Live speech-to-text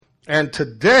And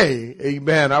today,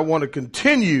 amen, I want to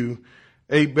continue,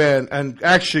 amen, and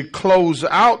actually close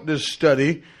out this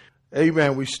study.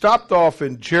 Amen. We stopped off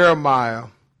in Jeremiah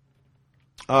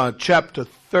chapter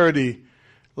 30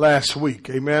 last week.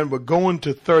 Amen. We're going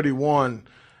to 31,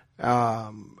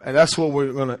 and that's where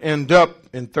we're going to end up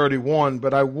in 31.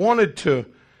 But I wanted to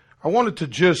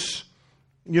just,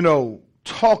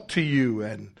 talk to you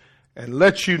and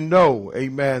let you know,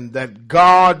 amen, that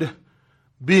God,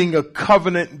 being a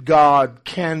covenant God,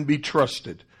 can be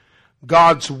trusted.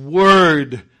 God's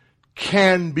word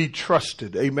can be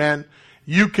trusted. Amen.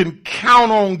 You can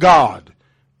count on God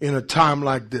in a time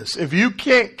like this. If you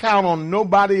can't count on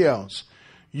nobody else,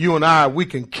 you and I, we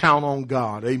can count on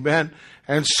God. Amen.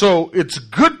 And so it's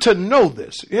good to know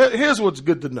this. Here's what's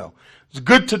good to know. It's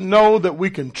good to know that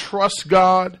we can trust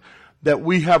God, that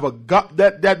we have a God,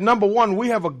 that number one, we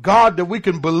have a God that we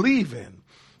can believe in.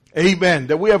 Amen.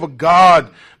 That we have a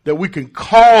God that we can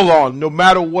call on no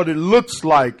matter what it looks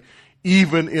like,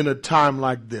 even in a time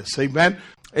like this. Amen.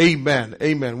 Amen.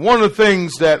 Amen. One of the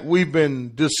things that we've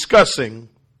been discussing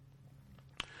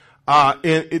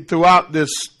throughout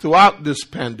this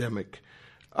pandemic,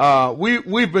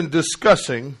 we've been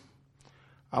discussing,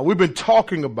 we've been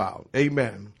talking about,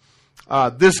 amen,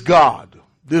 this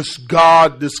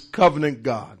covenant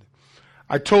God.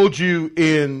 I told you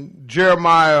in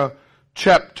Jeremiah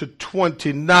chapter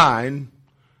 29,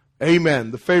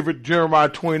 amen, the favorite Jeremiah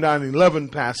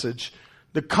 29:11 passage.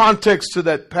 The context to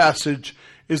that passage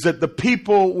is that the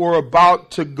people were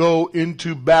about to go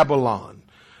into Babylon.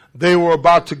 They were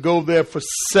about to go there for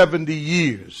 70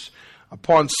 years.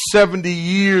 Upon 70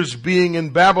 years being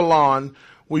in Babylon,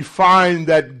 we find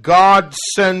that God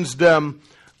sends them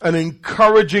an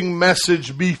encouraging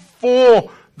message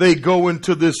before they go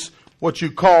into this, what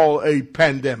you call a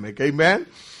pandemic. Amen.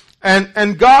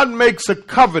 And God makes a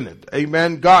covenant.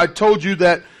 Amen. God told you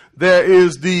that there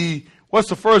is what's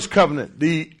the first covenant?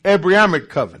 The Abrahamic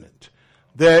covenant.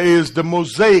 There is the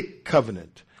Mosaic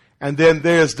covenant. And then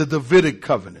there's the Davidic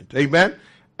covenant. Amen.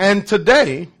 And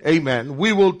today, amen,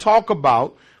 we will talk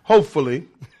about, hopefully,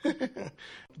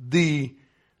 the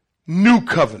new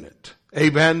covenant.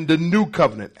 Amen. The new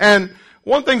covenant. And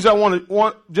one thing I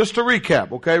want just to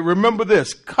recap, okay? Remember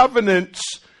this. Covenants,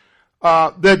 there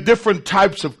are different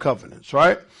types of covenants,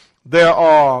 right? There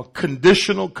are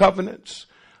conditional covenants.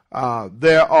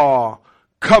 There are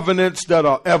covenants that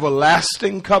are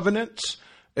everlasting covenants.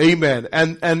 Amen.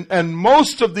 And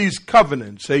most of these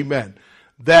covenants, amen,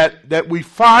 that we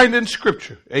find in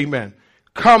Scripture, amen,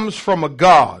 comes from a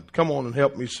God. Come on and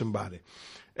help me, somebody.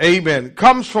 Amen.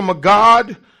 Comes from a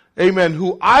God, amen,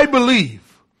 who I believe,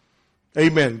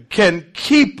 amen, can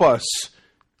keep us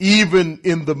even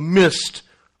in the midst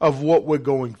of what we're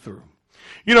going through.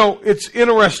 It's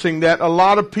interesting that a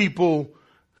lot of people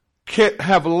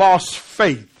have lost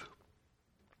faith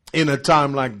in a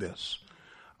time like this.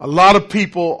 A lot of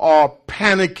people are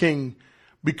panicking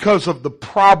because of the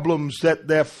problems that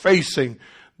they're facing.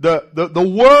 The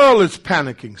world is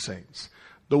panicking, saints.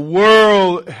 The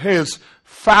world has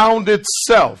found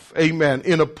itself, amen,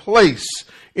 in a place,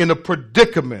 in a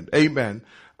predicament, amen,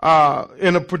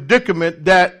 in a predicament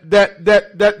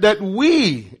that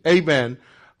we, amen,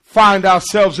 find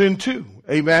ourselves into,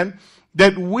 amen,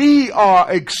 that we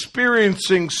are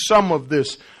experiencing some of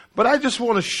this. But I just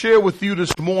want to share with you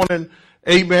this morning,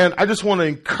 amen, I just want to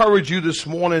encourage you this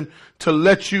morning to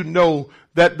let you know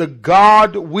that the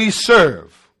God we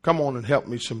serve, come on and help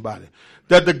me, somebody,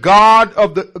 that the God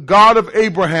of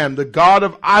Abraham, the God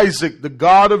of Isaac, the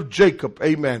God of Jacob,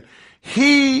 amen,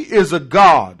 He is a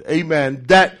God, amen,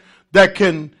 that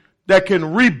can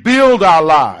rebuild our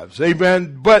lives,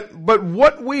 amen. But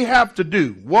what we have to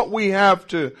do, what we have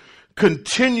to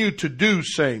continue to do,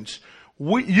 saints,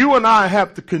 you and I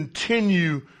have to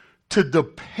continue to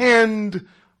depend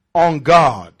on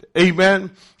God,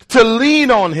 amen, to lean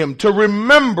on Him, to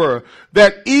remember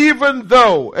that even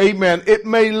though, amen, it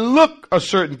may look a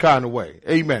certain kind of way,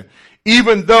 amen,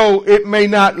 even though it may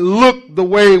not look the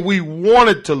way we want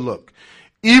it to look,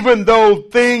 even though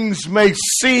things may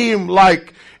seem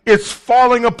like it's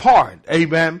falling apart,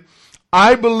 amen,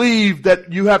 I believe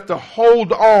that you have to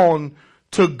hold on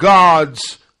to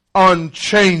God's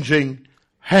unchanging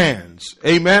hands,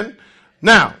 amen.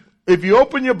 Now, if you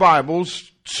open your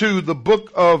Bibles to the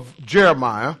book of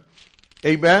Jeremiah,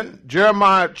 amen,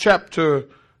 Jeremiah chapter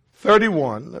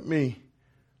 31, let me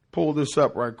pull this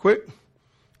up right quick.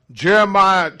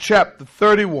 Jeremiah chapter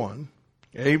 31,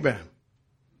 amen.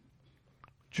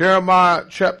 Jeremiah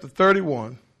chapter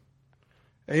 31,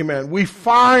 amen. We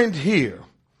find here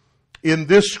in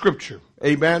this scripture,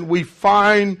 amen, we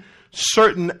find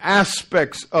certain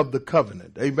aspects of the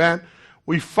covenant, amen.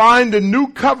 we find the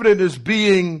new covenant is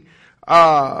being,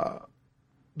 amen,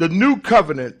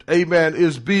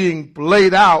 is being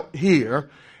laid out here.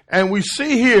 And we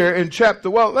see here in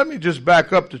let me just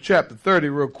back up to chapter 30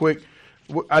 real quick.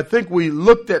 I think we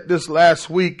looked at this last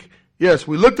week. Yes,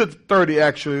 we looked at 30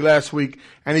 actually last week,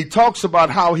 and he talks about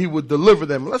how he would deliver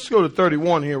them. Let's go to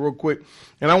 31 here real quick,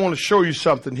 and I want to show you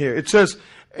something here. It says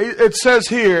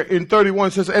here in 31,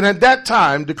 it says, and at that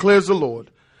time, declares the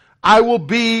Lord, I will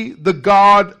be the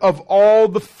God of all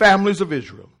the families of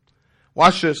Israel.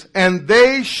 Watch this. And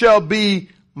they shall be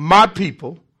my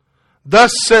people.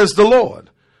 Thus says the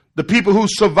Lord. The people who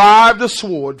survived the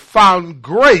sword found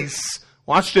grace,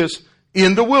 watch this,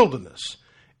 in the wilderness.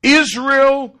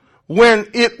 Israel, when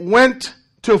it went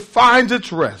to find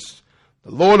its rest,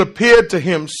 the Lord appeared to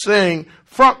him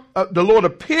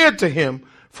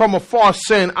from afar,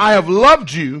 saying, I have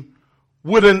loved you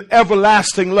with an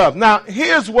everlasting love. Now,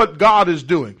 here's what God is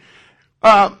doing.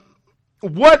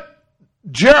 What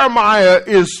Jeremiah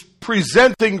is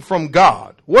presenting from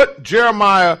God, what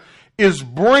Jeremiah is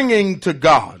bringing to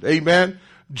God, amen.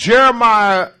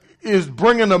 Jeremiah is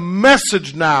bringing a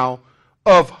message now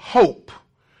of hope.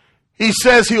 He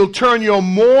says he'll turn your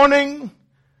mourning,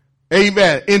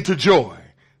 amen, into joy.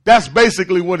 That's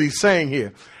basically what he's saying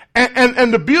here.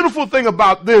 And the beautiful thing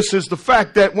about this is the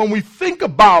fact that when we think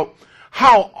about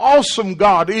how awesome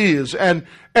God is and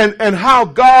how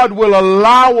God will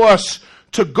allow us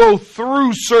to go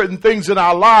through certain things in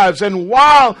our lives. And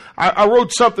while I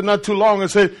wrote something not too long and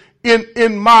said,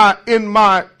 in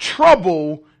my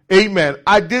trouble, amen,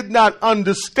 I did not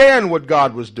understand what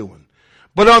God was doing.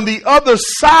 But on the other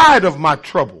side of my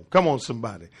trouble, come on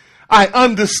somebody, I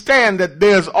understand that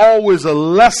there's always a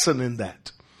lesson in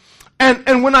that.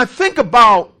 And when I think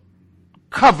about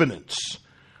covenants,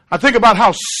 I think about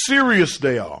how serious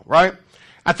they are, right?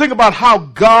 I think about how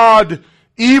God,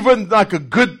 even like a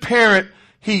good parent,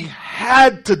 he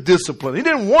had to discipline. He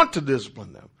didn't want to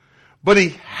discipline them, but he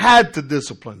had to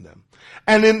discipline them.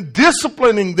 And in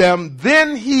disciplining them,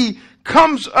 then he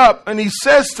comes up and he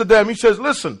says to them, he says,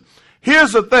 listen,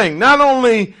 here's the thing. Not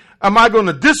only am I going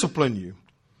to discipline you,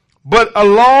 but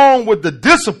along with the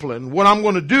discipline, what I'm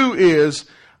going to do is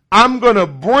I'm going to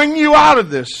bring you out of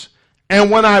this. And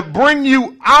when I bring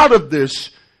you out of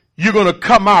this, you're going to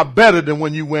come out better than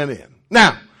when you went in.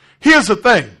 Now, here's the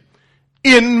thing.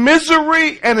 In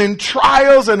misery and in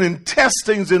trials and in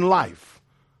testings in life,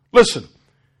 listen,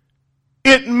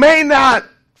 it may not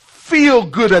feel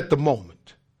good at the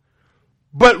moment,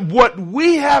 but what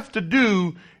we have to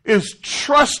do is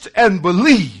trust and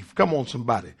believe, come on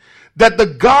somebody, that the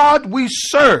God we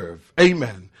serve,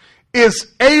 amen,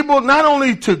 is able not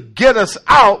only to get us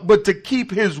out, but to keep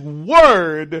his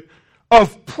word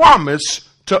of promise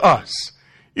to us.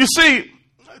 You see,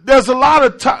 there's a lot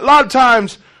of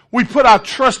times we put our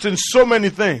trust in so many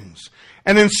things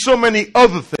and in so many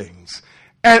other things.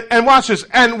 And watch this.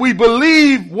 And we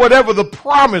believe whatever the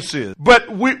promise is. But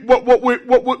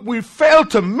what we fail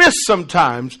to miss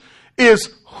sometimes is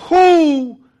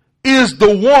who is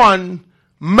the one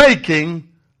making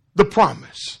the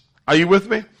promise. Are you with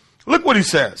me? Look what he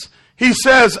says. He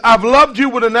says, I've loved you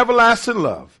with an everlasting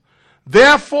love.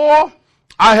 Therefore,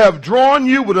 I have drawn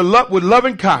you with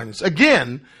loving kindness.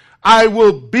 Again, I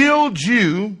will build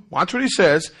you. Watch what he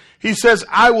says. He says,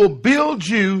 I will build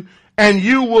you and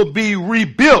you will be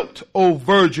rebuilt, O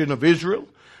Virgin of Israel.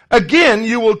 Again,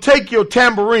 you will take your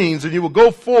tambourines and you will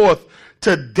go forth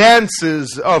to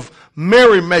dances of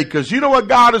merrymakers. You know what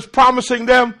God is promising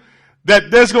them?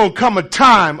 That there's going to come a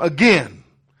time again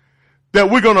that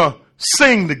we're going to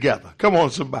sing together. Come on,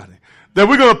 somebody. That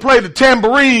we're going to play the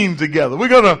tambourine together. We're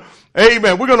going to,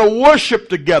 amen, we're going to worship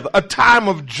together. A time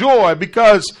of joy,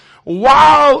 because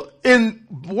while in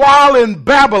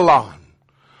Babylon,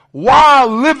 while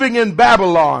living in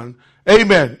Babylon,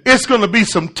 amen, it's going to be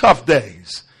some tough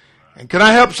days. And can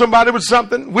I help somebody with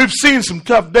something? We've seen some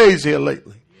tough days here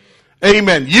lately.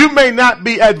 Amen. You may not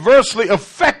be adversely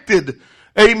affected,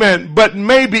 amen, but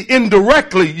maybe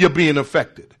indirectly you're being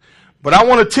affected. But I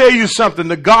want to tell you something.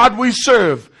 The God we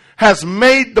serve has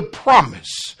made the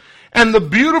promise. And the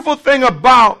beautiful thing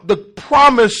about the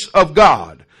promise of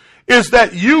God is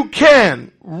that you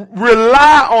can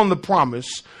rely on the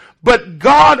promise, but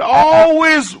God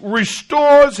always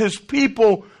restores his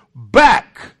people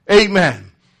back,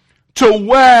 amen, to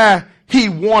where he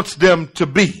wants them to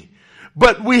be.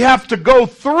 But we have to go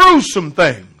through some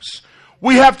things.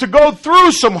 We have to go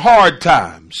through some hard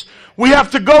times. We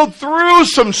have to go through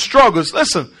some struggles.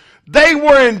 Listen, they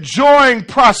were enjoying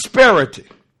prosperity.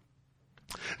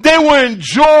 They were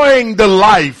enjoying the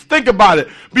life. Think about it.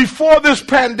 Before this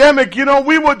pandemic,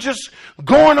 we were just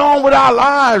going on with our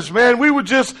lives, man. We were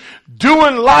just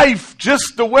doing life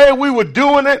just the way we were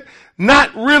doing it,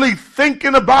 not really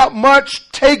thinking about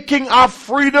much, taking our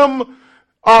freedoms,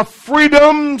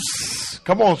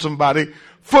 come on somebody,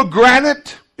 for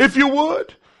granted, if you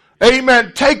would.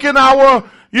 Amen. Taking our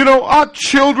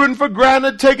children for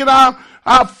granted, taking our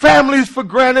families for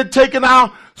granted, taking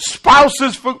our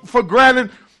spouses for granted.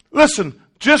 Listen,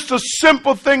 just a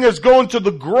simple thing as going to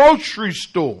the grocery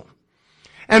store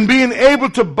and being able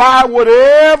to buy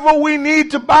whatever we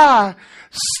need to buy.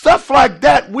 Stuff like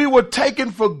that we were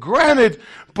taking for granted.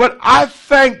 But I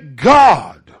thank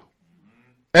God,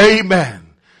 amen,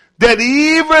 that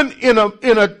even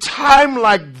in a time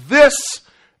like this,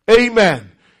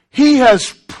 amen, he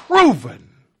has proven.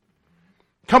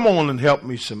 Come on and help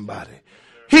me somebody.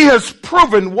 He has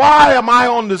proven. Why am I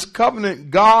on this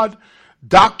covenant God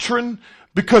doctrine?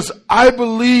 Because I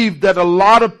believe that a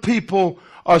lot of people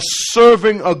are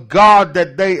serving a God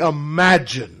that they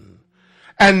imagine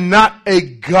and not a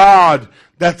God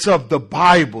that's of the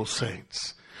Bible,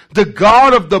 saints. The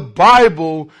God of the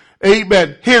Bible,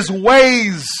 amen, his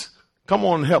ways, come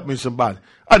on and help me somebody,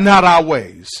 are not our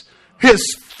ways.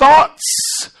 His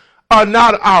thoughts are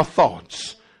not our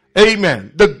thoughts.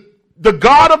 Amen. The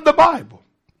God of the Bible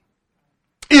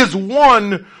is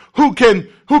one who can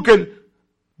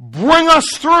bring us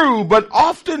through, but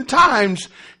oftentimes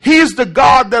he's the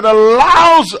God that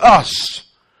allows us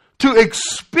to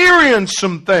experience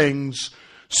some things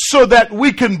so that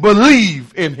we can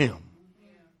believe in him.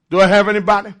 Do I have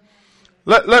anybody?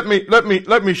 Let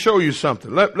me show you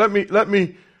something.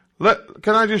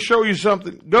 Can I just show you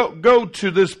something? Go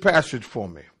to this passage for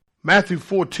me. Matthew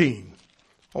 14.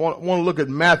 I want to look at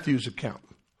Matthew's account.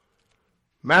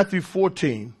 Matthew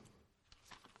 14.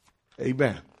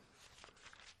 Amen.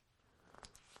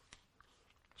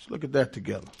 Let's look at that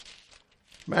together.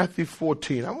 Matthew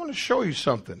 14. I want to show you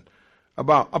something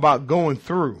about going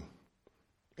through.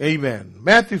 Amen.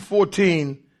 Matthew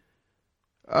 14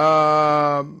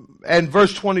 and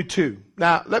verse 22.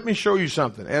 Now, let me show you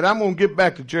something. And I'm going to get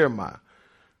back to Jeremiah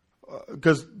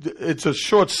because it's a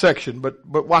short section. But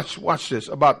watch this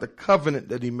about the covenant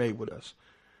that he made with us.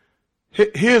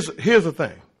 Here's the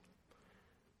thing.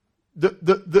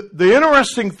 The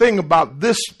interesting thing about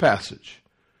this passage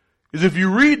is if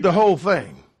you read the whole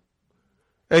thing,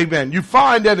 amen, you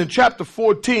find that in chapter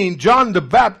 14, John the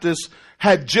Baptist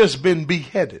had just been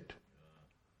beheaded.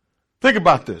 Think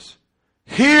about this.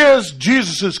 Here's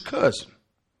Jesus' cousin.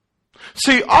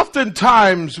 See,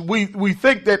 oftentimes we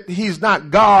think that he's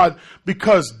not God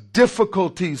because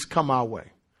difficulties come our way.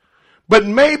 But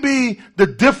maybe the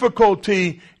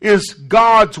difficulty is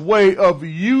God's way of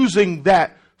using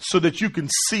that so that you can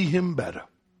see him better.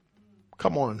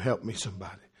 Come on and help me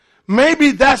somebody.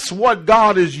 Maybe that's what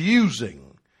God is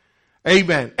using.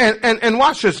 Amen. And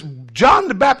watch this. John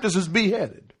the Baptist is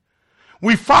beheaded.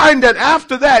 We find that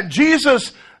after that,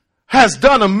 Jesus has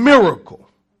done a miracle.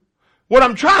 What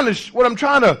I'm trying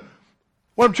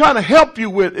to help you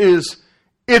with is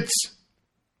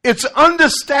it's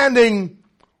understanding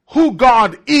who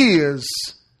God is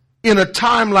in a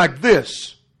time like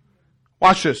this.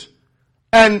 Watch this.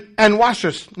 And watch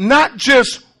this. Not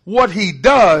just what he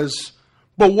does,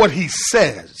 but what he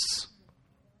says.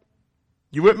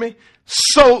 You with me?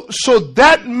 So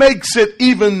that makes it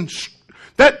even,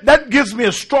 that gives me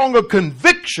a stronger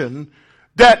conviction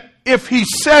that if he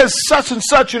says such and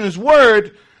such in his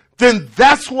word, then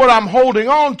that's what I'm holding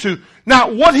on to.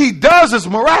 Now, what he does is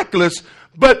miraculous,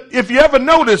 but if you ever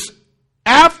notice,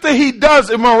 after he does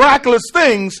miraculous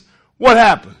things, what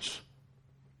happens?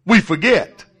 We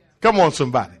forget. Come on,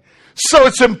 somebody. So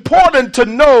it's important to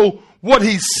know what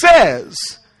he says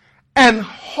and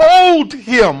hold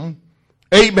him,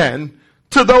 amen,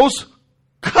 to those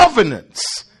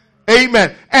covenants.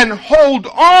 Amen. And hold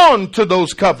on to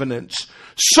those covenants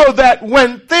so that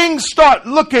when things start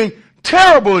looking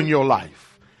terrible in your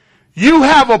life, you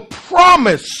have a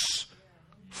promise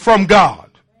from God.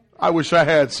 I wish I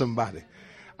had somebody.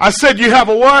 I said you have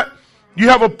a what? You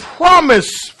have a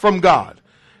promise from God.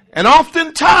 And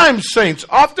oftentimes, saints,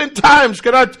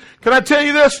 can I tell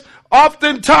you this?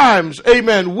 Oftentimes,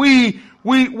 amen,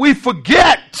 we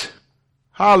forget.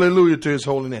 Hallelujah to his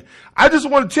holy name. I just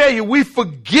want to tell you, we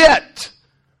forget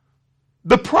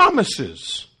the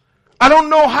promises. I don't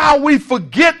know how we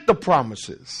forget the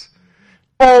promises.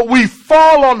 Or we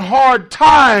fall on hard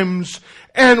times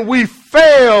and we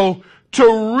fail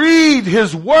to read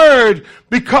his word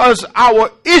because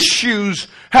our issues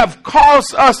have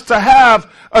caused us to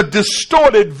have a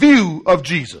distorted view of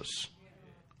Jesus.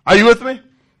 Are you with me?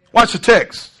 Watch the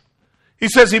text. He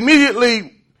says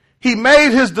immediately he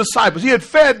made his disciples. He had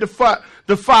fed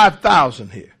the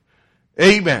 5,000 here.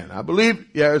 Amen. I believe,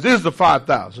 it is the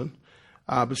 5,000.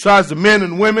 Besides the men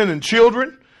and women and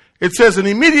children. It says, and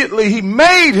immediately he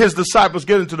made his disciples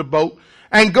get into the boat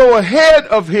and go ahead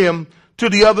of him to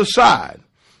the other side.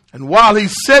 And while he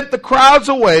sent the crowds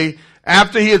away,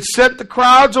 after he had sent the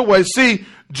crowds away, see,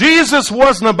 Jesus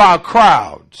wasn't about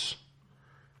crowds.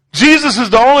 Jesus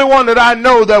is the only one that I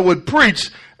know that would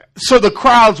preach so the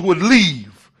crowds would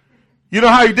leave. You know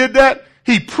how he did that?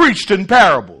 He preached in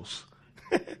parables.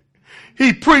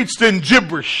 He preached in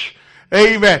gibberish.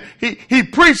 Amen. He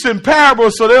preached in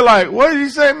parables, so they're like, what did he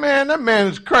say, man? That man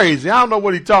is crazy. I don't know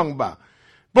what he's talking about.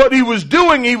 But he was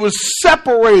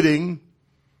separating,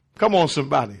 come on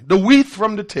somebody, the wheat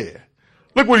from the tare.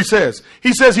 Look what he says.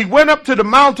 He says he went up to the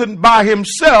mountain by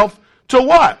himself to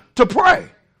what? To pray.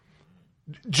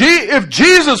 If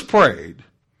Jesus prayed,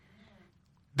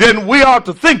 then we ought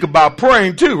to think about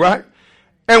praying too, right?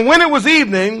 And when it was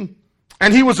evening,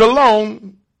 and he was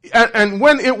alone, and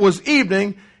when it was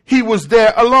evening, he was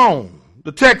there alone.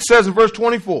 The text says in verse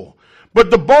 24, but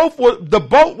the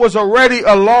boat was already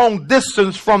a long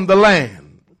distance from the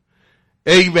land.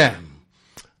 Amen.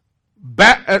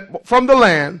 From the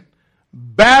land,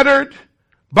 battered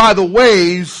by the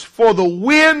waves, for the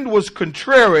wind was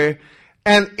contrary,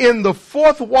 and in the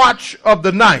fourth watch of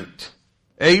the night.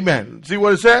 Amen. See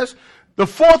what it says? The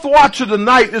fourth watch of the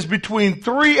night is between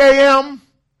 3 a.m.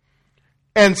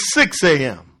 and 6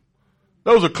 a.m.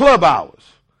 Those are club hours.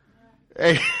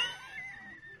 Hey.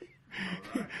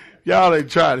 Y'all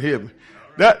ain't trying to hear me.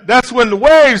 That's when the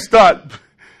waves start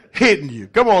hitting you.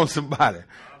 Come on, somebody.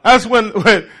 That's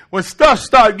when stuff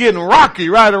start getting rocky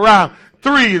right around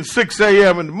 3 and 6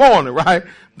 a.m. in the morning, right?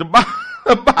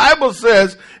 The Bible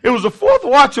says it was the fourth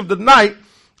watch of the night,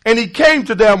 and he came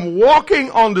to them walking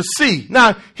on the sea.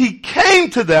 Now, he came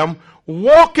to them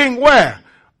walking where?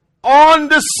 On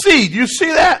the sea. Do you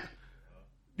see that?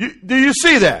 Do you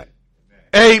see that?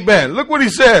 Amen. Look what he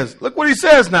says. Look what he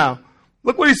says now.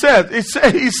 Look what he says.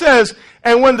 He says,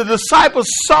 and when the disciples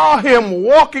saw him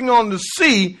walking on the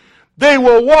sea, they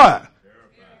were what?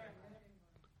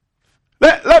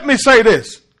 Let me say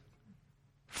this.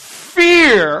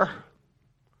 Fear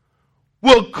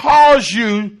will cause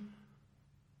you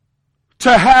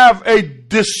to have a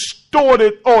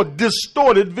distorted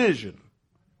vision.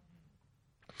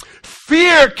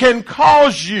 Fear can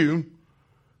cause you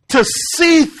to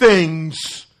see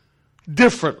things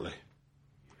differently,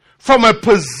 from a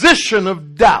position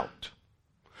of doubt,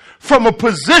 from a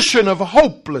position of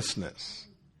hopelessness.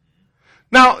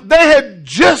 Now, they had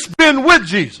just been with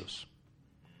Jesus.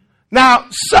 Now,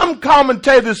 some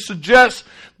commentators suggest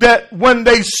that when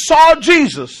they saw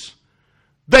Jesus,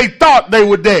 they thought they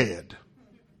were dead.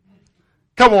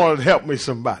 Come on and help me,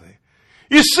 somebody.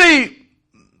 You see,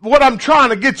 what I'm trying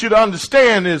to get you to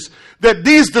understand is that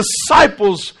these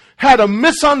disciples had a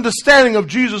misunderstanding of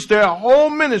Jesus their whole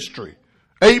ministry.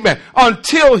 Amen.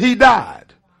 Until he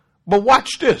died. But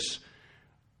watch this.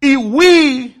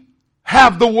 We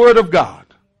have the Word of God.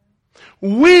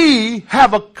 We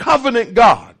have a covenant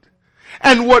God.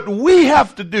 And what we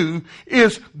have to do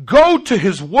is go to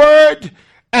his Word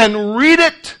and read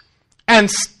it and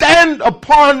stand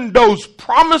upon those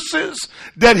promises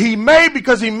that he made,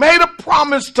 because he made a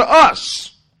promise to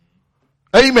us.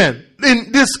 Amen.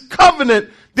 In this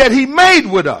covenant that he made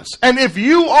with us. And if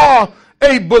you are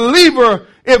a believer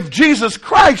of Jesus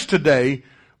Christ today,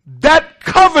 that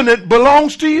covenant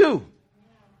belongs to you.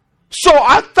 So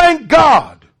I thank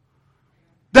God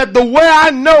that the way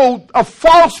I know a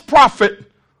false prophet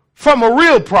from a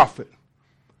real prophet,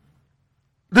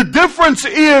 the difference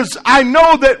is I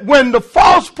know that when the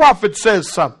false prophet says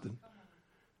something,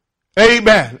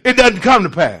 amen, it doesn't come to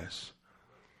pass.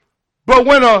 But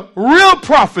when a real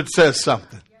prophet says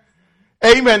something,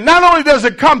 amen, not only does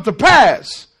it come to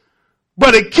pass,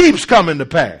 but it keeps coming to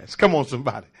pass. Come on,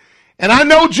 somebody. And I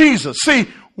know Jesus. See,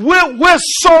 we're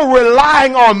so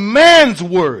relying on man's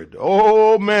word.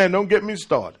 Oh, man, don't get me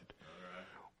started.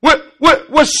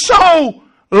 We're so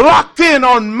locked in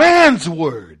on man's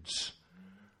words.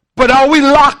 But are we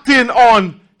locked in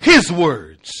on his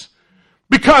words?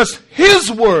 Because his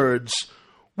words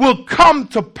will come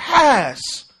to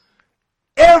pass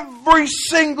every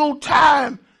single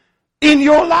time in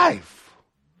your life.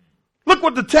 Look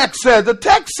what the text says. The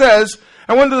text says,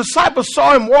 and when the disciples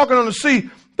saw him walking on the sea,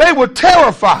 they were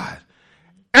terrified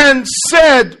and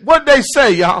said, what'd they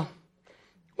say, y'all?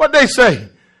 What'd they say?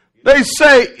 They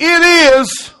say, it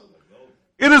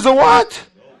is a what?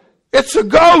 It's a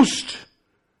ghost.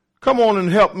 Come on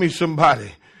and help me,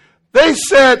 somebody. They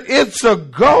said, it's a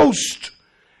ghost.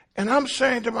 And I'm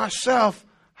saying to myself,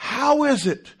 how is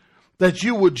it that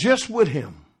you were just with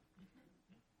him?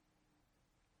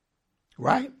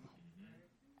 Right?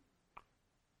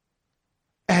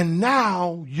 And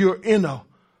now you're in a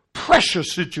pressure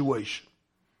situation.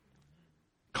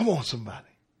 Come on, somebody.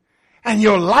 And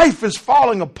your life is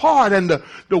falling apart and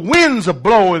the winds are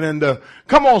blowing and the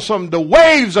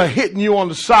waves are hitting you on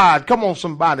the side. Come on,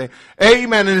 somebody.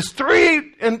 Amen. And it's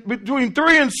between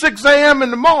 3 and 6 a.m. in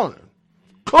the morning.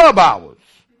 Club hours.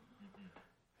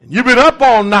 And you've been up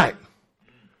all night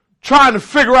trying to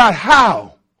figure out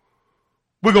how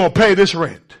we're going to pay this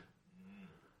rent.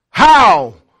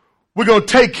 How we're going to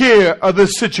take care of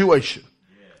this situation.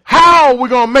 How we're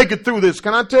going to make it through this.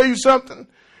 Can I tell you something?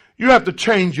 You have to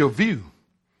change your view.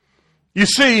 You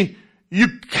see,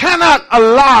 you cannot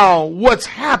allow what's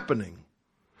happening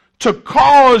to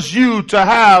cause you to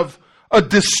have a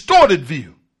distorted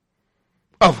view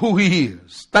of who he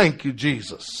is. Thank you,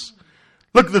 Jesus.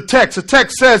 Look at the text. The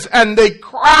text says, and they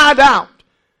cried out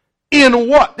in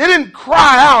what? They didn't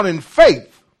cry out in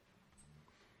faith.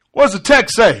 What does the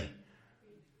text say?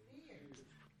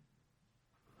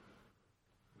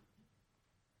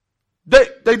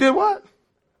 They did what?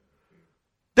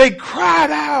 They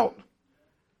cried out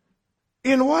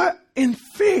in what? In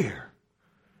fear.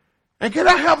 And can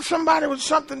I help somebody with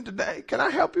something today? Can I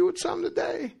help you with something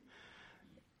today?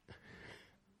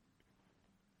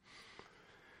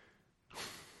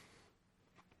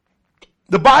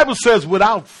 The Bible says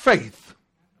without faith,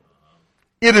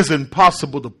 it is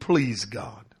impossible to please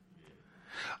God.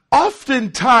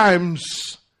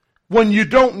 Oftentimes, when you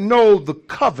don't know the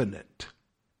covenant,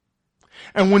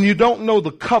 and when you don't know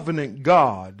the covenant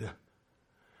God,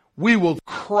 we will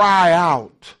cry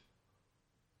out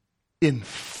in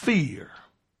fear.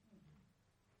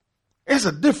 There's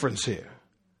a difference here.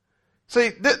 See,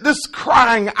 this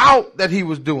crying out that he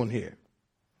was doing here.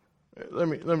 Let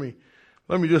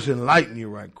me just enlighten you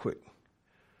right quick.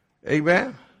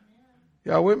 Amen.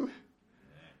 Y'all with me?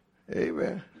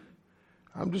 Amen.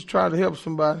 I'm just trying to help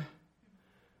somebody.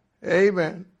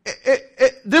 Amen.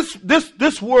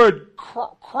 This word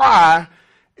cry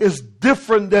is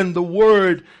different than the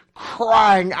word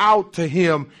crying out to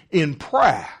him in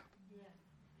prayer.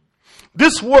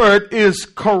 This word is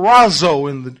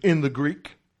karazo in the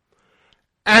Greek.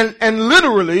 And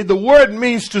literally the word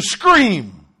means to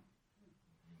scream.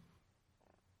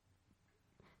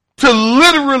 To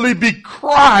literally be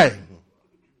crying.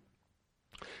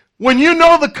 When you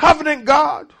know the covenant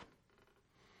God,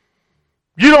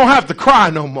 you don't have to cry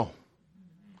no more.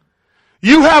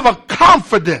 You have a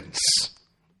confidence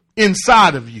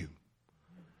inside of you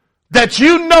that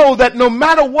you know that no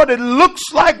matter what it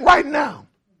looks like right now,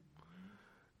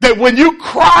 that when you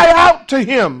cry out to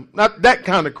him, not that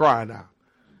kind of crying out,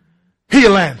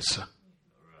 he'll answer.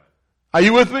 Are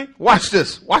you with me? Watch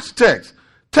this. Watch the text.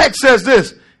 Text says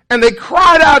this, and they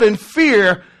cried out in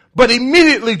fear, but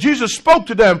immediately Jesus spoke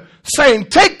to them saying,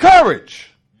 take courage.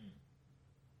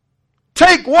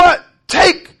 Take what?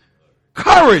 Take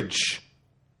courage.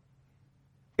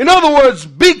 In other words,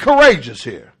 be courageous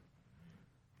here.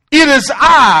 It is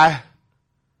I.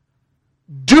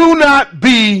 Do not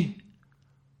be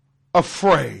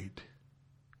afraid.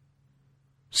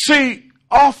 See,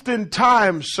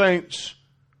 oftentimes, saints,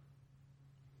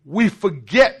 we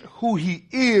forget who he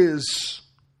is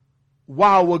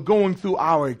while we're going through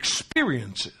our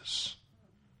experiences.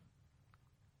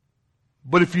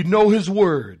 But if you know his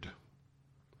word,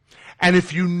 and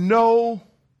if you know,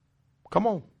 come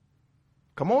on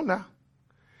now.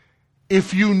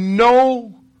 If you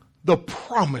know the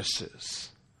promises,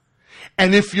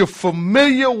 and if you're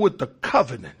familiar with the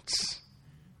covenants,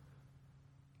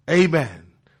 amen.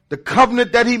 The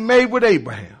covenant that he made with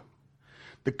Abraham,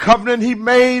 the covenant he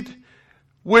made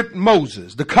with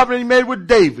Moses, the covenant he made with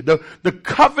David, the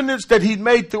covenants that he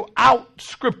made throughout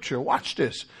Scripture. Watch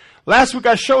this. Last week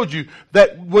I showed you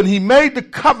that when he made the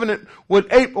covenant with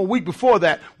Abram, a week before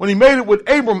that, when he made it with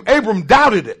Abram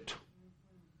doubted it.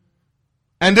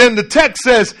 And then the text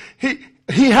says he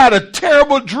had a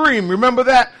terrible dream. Remember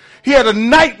that? He had a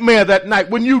nightmare that night.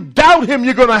 When you doubt him,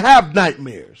 you're going to have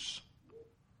nightmares.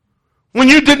 When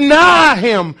you deny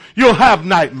him, you'll have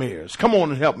nightmares. Come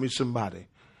on and help me, somebody.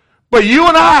 But you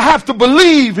and I have to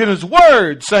believe in his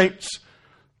word, saints.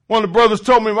 One of the brothers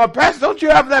told me, my pastor, don't you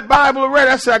have that Bible already?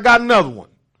 I said, I got another one.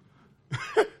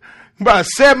 About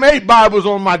 7, 8 Bibles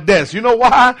on my desk. You know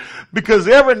why? Because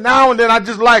every now and then I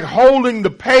just like holding the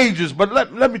pages. But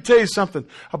let me tell you something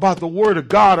about the Word of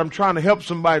God. I'm trying to help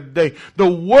somebody today. The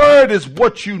Word is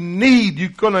what you need. You're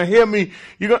going to hear me.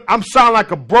 I'm sounding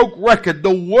like a broke record.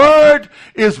 The Word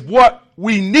is what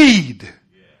we need.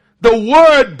 The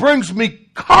word brings me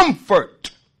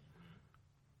comfort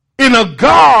in a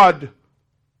God,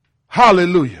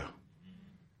 hallelujah,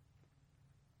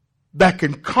 that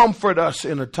can comfort us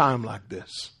in a time like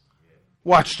this.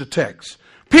 Watch the text.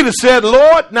 Peter said,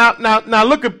 Lord, now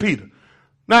look at Peter.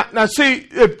 Now see,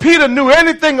 if Peter knew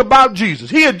anything about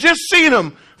Jesus, he had just seen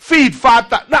him feed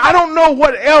 5,000. Now, I don't know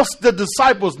what else the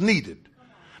disciples needed.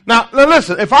 Now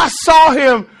listen, if I saw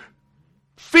him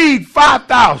feed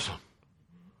 5,000,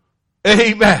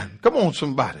 amen. Come on,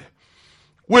 somebody.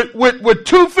 With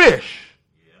 2 fish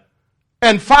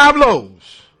and 5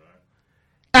 loaves.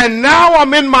 And now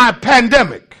I'm in my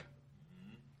pandemic.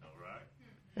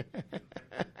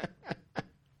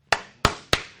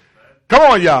 Come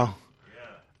on, y'all.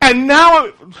 And now,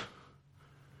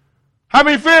 how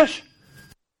many fish?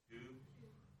 2.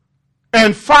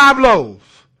 And 5 loaves.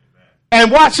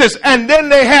 And watch this. And then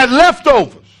they had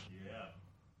leftovers.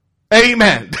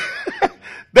 Amen.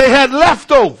 They had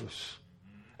leftovers.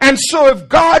 And so if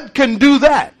God can do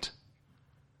that,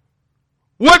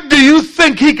 what do you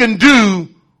think he can do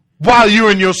while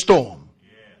you're in your storm?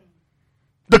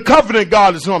 The covenant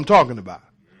God is who I'm talking about.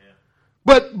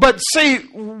 But see,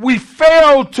 we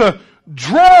fail to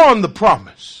draw on the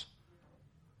promise.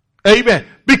 Amen.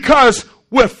 Because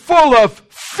we're full of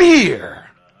fear.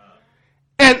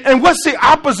 And what's the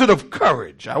opposite of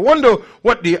courage? I wonder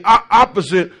what the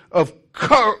opposite of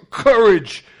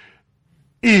courage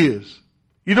is.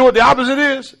 You know what the opposite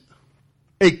is?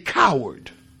 A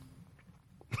coward.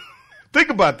 Think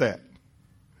about that.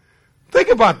 Think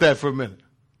about that for a minute.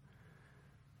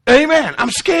 Amen.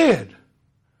 I'm scared.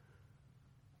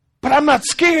 But I'm not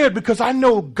scared because I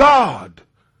know God.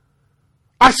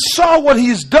 I saw what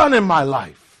he's done in my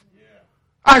life.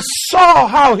 I saw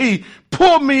how he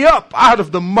pulled me up out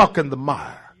of the muck and the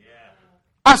mire.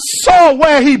 I saw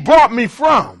where he brought me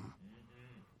from.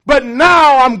 But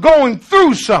now I'm going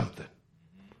through something.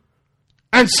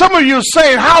 And some of you are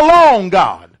saying, how long,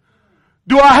 God,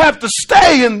 do I have to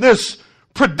stay in this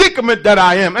predicament that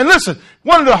I am? And listen,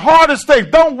 one of the hardest things,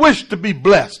 don't wish to be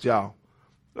blessed, y'all.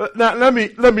 Now let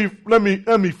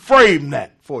me frame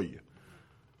that for you.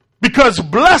 Because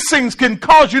blessings can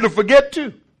cause you to forget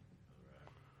too.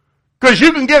 Because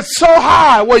you can get so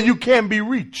high where you can't be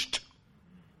reached.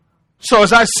 So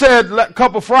as I said a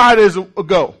couple Fridays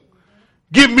ago,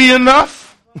 give me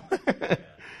enough.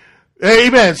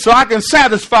 Amen. So I can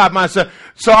satisfy myself.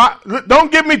 So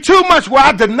don't give me too much where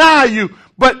I deny you.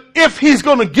 But if he's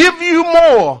going to give you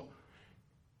more,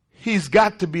 he's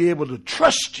got to be able to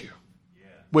trust you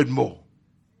with more.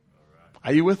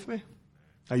 Are you with me?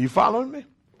 Are you following me?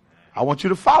 I want you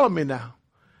to follow me now.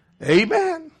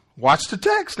 Amen. Watch the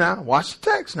text now. Watch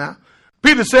the text now.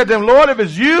 Peter said to him, Lord, if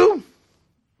it's you,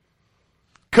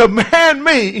 command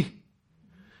me,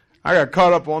 I got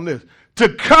caught up on this, to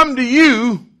come to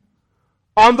you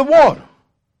on the water.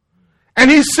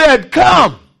 And he said,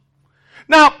 come.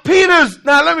 Now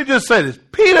let me just say this.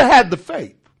 Peter had the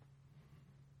faith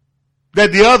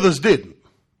that the others didn't.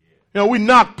 You know, we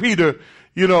knocked Peter,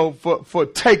 for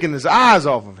taking his eyes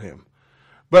off of him.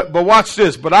 But watch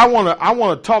this. But I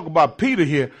want to talk about Peter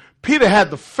here. Peter had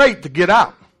the faith to get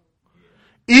out.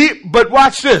 But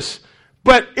watch this.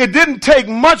 But it didn't take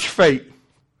much faith.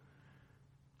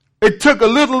 It took a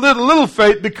little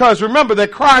faith, because remember, they're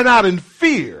crying out in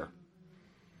fear.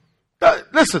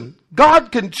 Listen,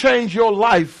 God can change your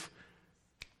life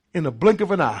in a blink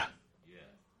of an eye.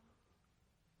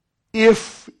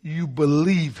 If you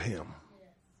believe him.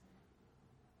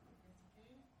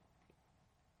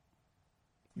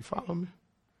 You follow me?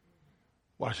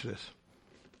 Watch this.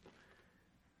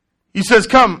 He says,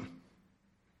 come.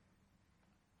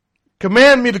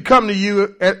 Command me to come to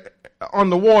you on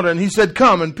the water. And he said,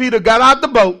 come. And Peter got out the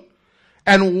boat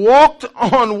and walked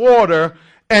on water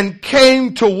and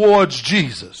came towards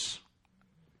Jesus.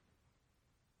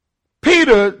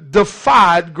 Peter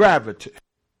defied gravity.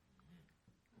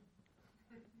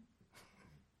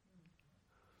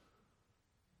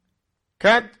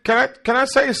 Can I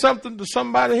say something to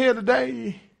somebody here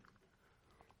today?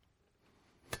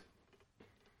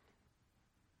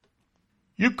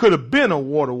 You could have been a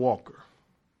water walker.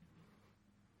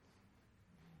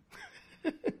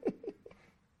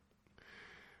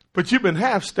 But you've been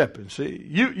half stepping, see.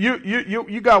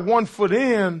 You got 1 foot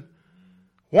in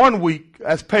 1 week,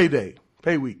 that's payday,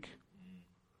 pay week.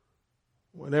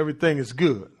 When everything is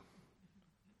good.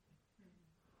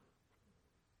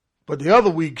 But the other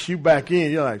weeks you back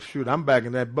in, you're like, shoot, I'm back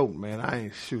in that boat, man. I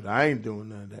ain't doing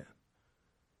none of that.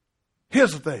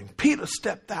 Here's the thing. Peter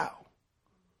stepped out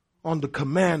on the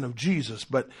command of Jesus,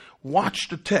 but watch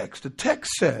the text. The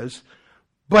text says,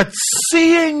 but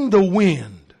seeing the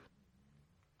wind,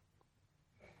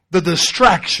 the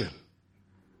distraction.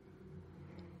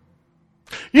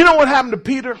 You know what happened to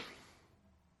Peter?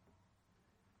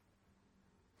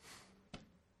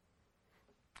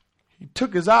 He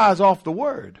took his eyes off the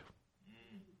word.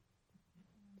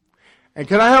 And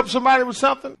can I help somebody with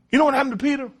something? You know what happened to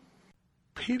Peter?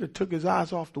 Peter took his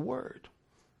eyes off the word.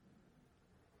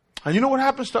 And you know what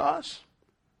happens to us?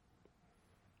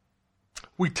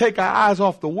 We take our eyes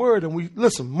off the word and we,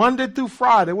 listen, Monday through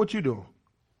Friday, what you doing?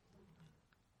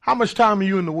 How much time are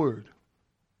you in the word?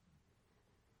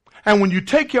 And when you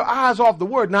take your eyes off the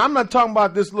word, now I'm not talking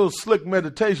about this little slick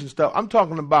meditation stuff. I'm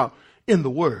talking about in the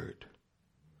word.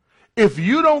 If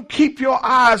you don't keep your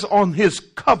eyes on his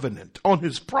covenant, on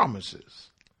his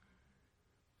promises,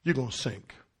 you're going to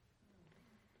sink.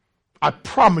 I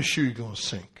promise you, you're going to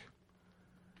sink.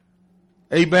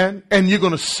 Amen. And you're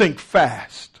going to sink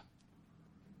fast.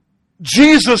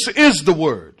 Jesus is the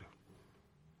word.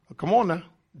 Come on now.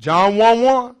 John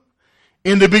 1:1.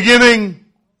 In the beginning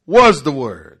was the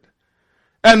word.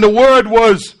 And the word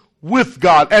was with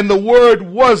God. And the word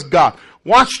was God.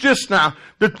 Watch this now.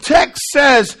 The text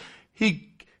says he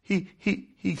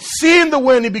seen the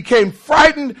wind, he became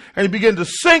frightened, and he began to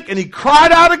sink, and he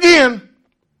cried out again,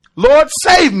 Lord,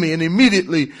 save me. And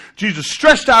immediately Jesus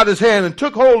stretched out his hand and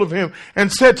took hold of him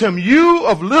and said to him, you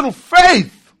of little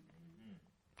faith.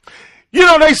 You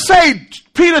know, they say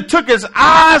Peter took his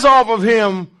eyes off of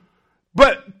him,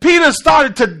 but Peter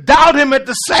started to doubt him at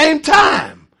the same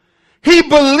time. He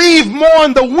believed more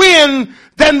in the wind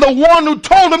than the one who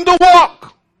told him to walk.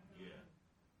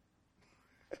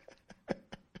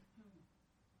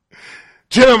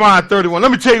 Jeremiah 31.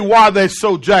 Let me tell you why they're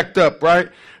so jacked up, right?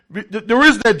 The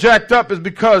reason they're jacked up is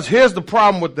because here's the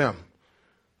problem with them.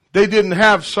 They didn't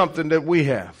have something that we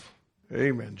have.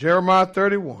 Amen. Jeremiah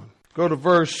 31. Go to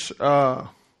verse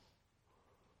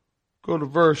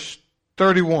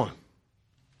 31.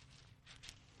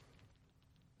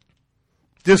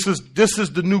 This is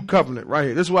the new covenant right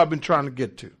here. This is what I've been trying to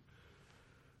get to.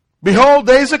 Behold,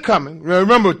 days are coming.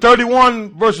 Remember,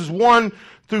 31 verses 1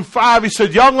 through 5, he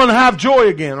said, y'all going to have joy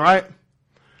again, right?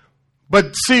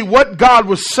 But see, what God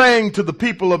was saying to the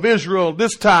people of Israel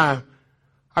this time,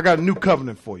 I got a new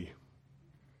covenant for you.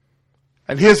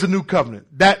 And here's the new covenant.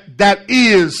 That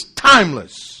is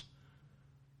timeless.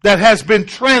 That has been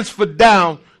transferred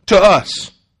down to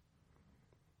us.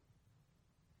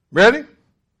 Ready?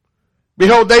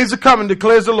 Behold, days are coming,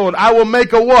 declares the Lord. I will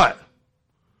make a what?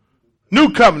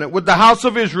 New covenant with the house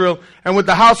of Israel and with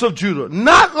the house of Judah.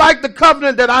 Not like the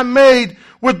covenant that I made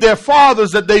with their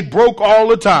fathers that they broke all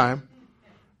the time.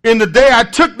 In the day I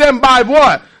took them by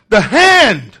what? The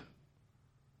hand.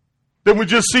 Didn't we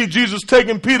just see Jesus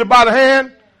taking Peter by the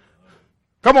hand?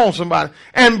 Come on, somebody.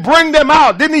 And bring them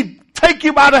out. Didn't he take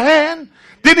you by the hand?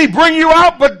 Didn't he bring you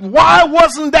out? But why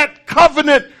wasn't that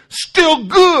covenant still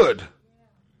good?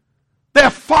 Their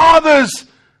fathers,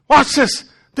 watch this,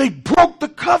 they broke the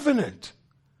covenant.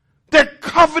 They're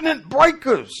covenant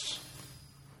breakers.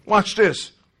 Watch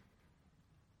this.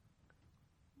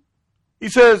 He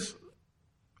says,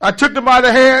 I took them by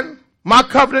the hand, my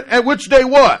covenant, at which they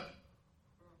what?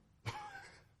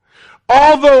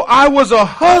 Although I was a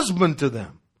husband to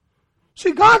them.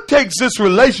 See, God takes this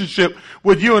relationship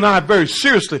with you and I very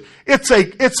seriously. It's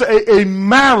a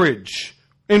marriage.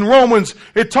 In Romans,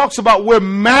 it talks about we're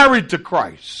married to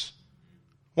Christ.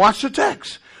 Watch the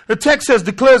text. The text says,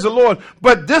 declares the Lord,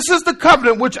 but this is the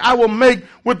covenant which I will make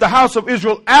with the house of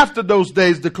Israel after those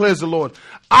days, declares the Lord.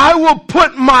 I will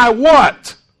put my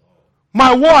what?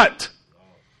 My what?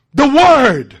 The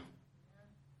word.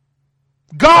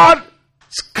 God's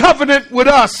covenant with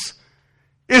us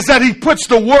is that he puts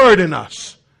the word in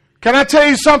us. Can I tell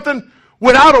you something?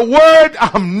 Without a word,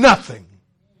 I'm nothing.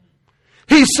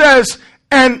 He says,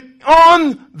 and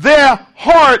on their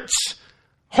heart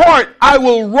I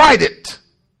will write it.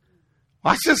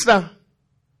 Watch this now.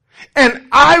 And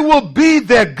I will be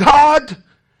their God,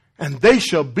 and they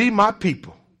shall be my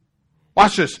people.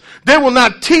 Watch this. They will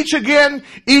not teach again,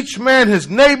 each man his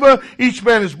neighbor, each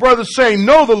man his brother, saying,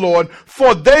 know the Lord,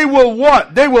 for they will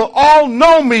what? They will all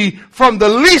know me, from the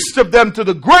least of them to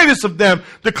the greatest of them,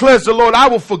 declares the Lord. I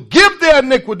will forgive their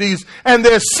iniquities, and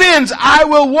their sins I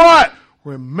will what?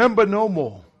 Remember no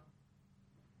more.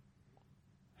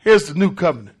 Here's the new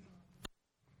covenant.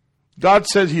 God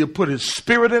says he'll put his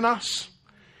spirit in us,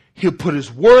 he'll put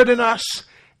his word in us,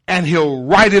 and he'll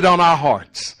write it on our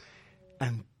hearts.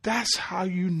 And that's how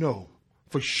you know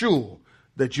for sure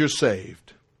that you're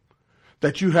saved.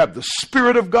 That you have the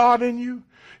Spirit of God in you.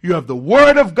 You have the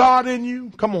Word of God in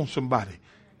you. Come on, somebody.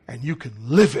 And you can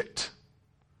live it.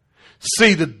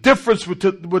 See, the difference with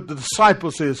the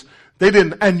disciples is They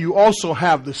didn't, and you also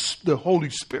have the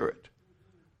Holy Spirit.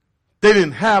 They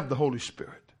didn't have the Holy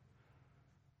Spirit.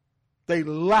 They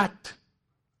lacked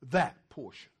that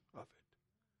portion.